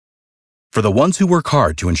For the ones who work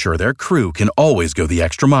hard to ensure their crew can always go the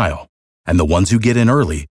extra mile, and the ones who get in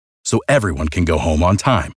early so everyone can go home on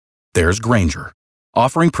time, there's Grainger,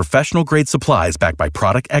 offering professional-grade supplies backed by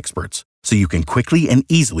product experts so you can quickly and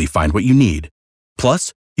easily find what you need.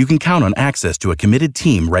 Plus, you can count on access to a committed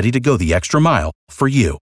team ready to go the extra mile for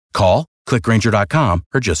you. Call, click Grainger.com,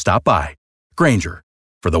 or just stop by. Grainger,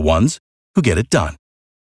 for the ones who get it done.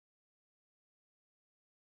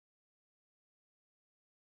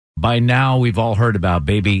 By now, we've all heard about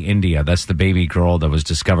baby India. That's the baby girl that was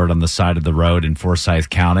discovered on the side of the road in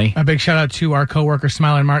Forsyth County. A big shout out to our coworker,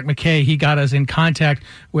 Smiling Mark McKay. He got us in contact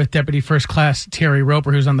with Deputy First Class Terry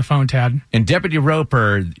Roper, who's on the phone, Tad. And Deputy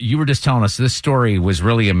Roper, you were just telling us this story was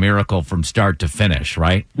really a miracle from start to finish,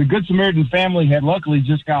 right? The Good Samaritan family had luckily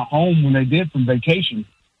just got home when they did from vacation.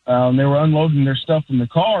 They were unloading their stuff in the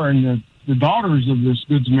car, and the daughters of this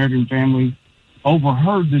Good Samaritan family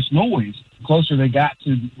overheard this noise. The closer they got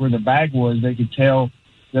to where the bag was, they could tell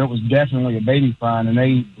that it was definitely a baby crying, and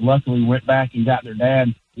they luckily went back and got their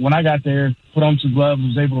dad. When I got there, put on some gloves,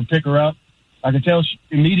 was able to pick her up. I could tell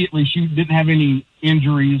immediately she didn't have any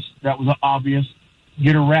injuries. That was obvious.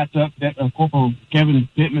 Get her wrapped up. Corporal Kevin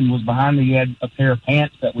Pittman was behind me. He had a pair of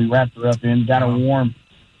pants that we wrapped her up in, got her warm,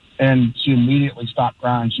 and she immediately stopped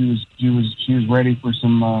crying. She was ready for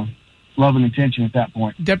some love and attention at that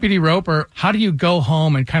point. Deputy Roper, how do you go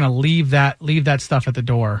home and kind of leave that stuff at the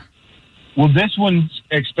door? Well, this one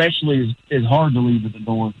especially is hard to leave at the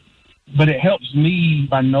door, but it helps me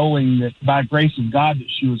by knowing that by grace of God that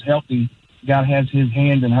she was healthy. God has his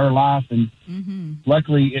hand in her life, and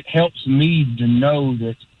luckily it helps me to know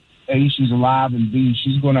that A, she's alive, and B,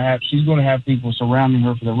 she's going to have people surrounding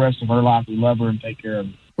her for the rest of her life who love her and take care of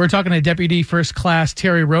her. We're talking to Deputy First Class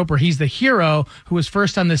Terry Roper. He's the hero who was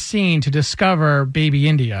first on the scene to discover baby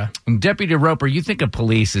India. And Deputy Roper, you think of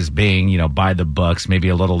police as being, by the books, maybe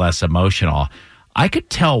a little less emotional. I could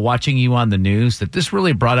tell watching you on the news that this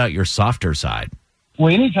really brought out your softer side.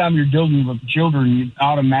 Well, anytime you're dealing with children, you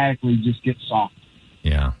automatically just get soft.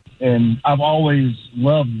 Yeah. And I've always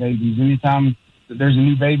loved babies. Anytime that there's a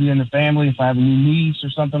new baby in the family, if I have a new niece or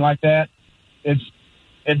something like that,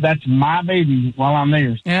 that's my baby while I'm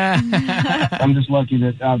there. Yeah. I'm just lucky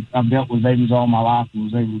that I've dealt with babies all my life and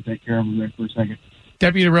was able to take care of them there for a second.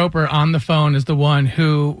 Deputy Roper on the phone is the one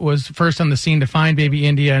who was first on the scene to find baby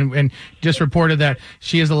India and just reported that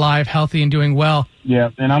she is alive, healthy, and doing well.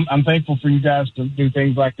 Yeah, and I'm thankful for you guys to do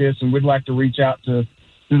things like this, and we'd like to reach out to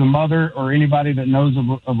the mother or anybody that knows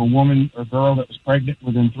of a woman or girl that was pregnant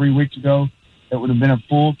within 3 weeks ago that would have been a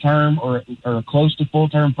full-term or close to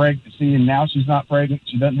full-term pregnancy, and now she's not pregnant.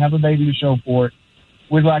 She doesn't have a baby to show for it.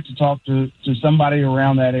 We'd like to talk to somebody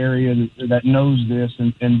around that area that knows this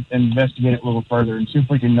and investigate it a little further and see if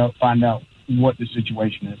we can find out what the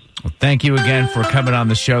situation is. Well, thank you again for coming on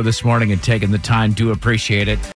the show this morning and taking the time. Do appreciate it.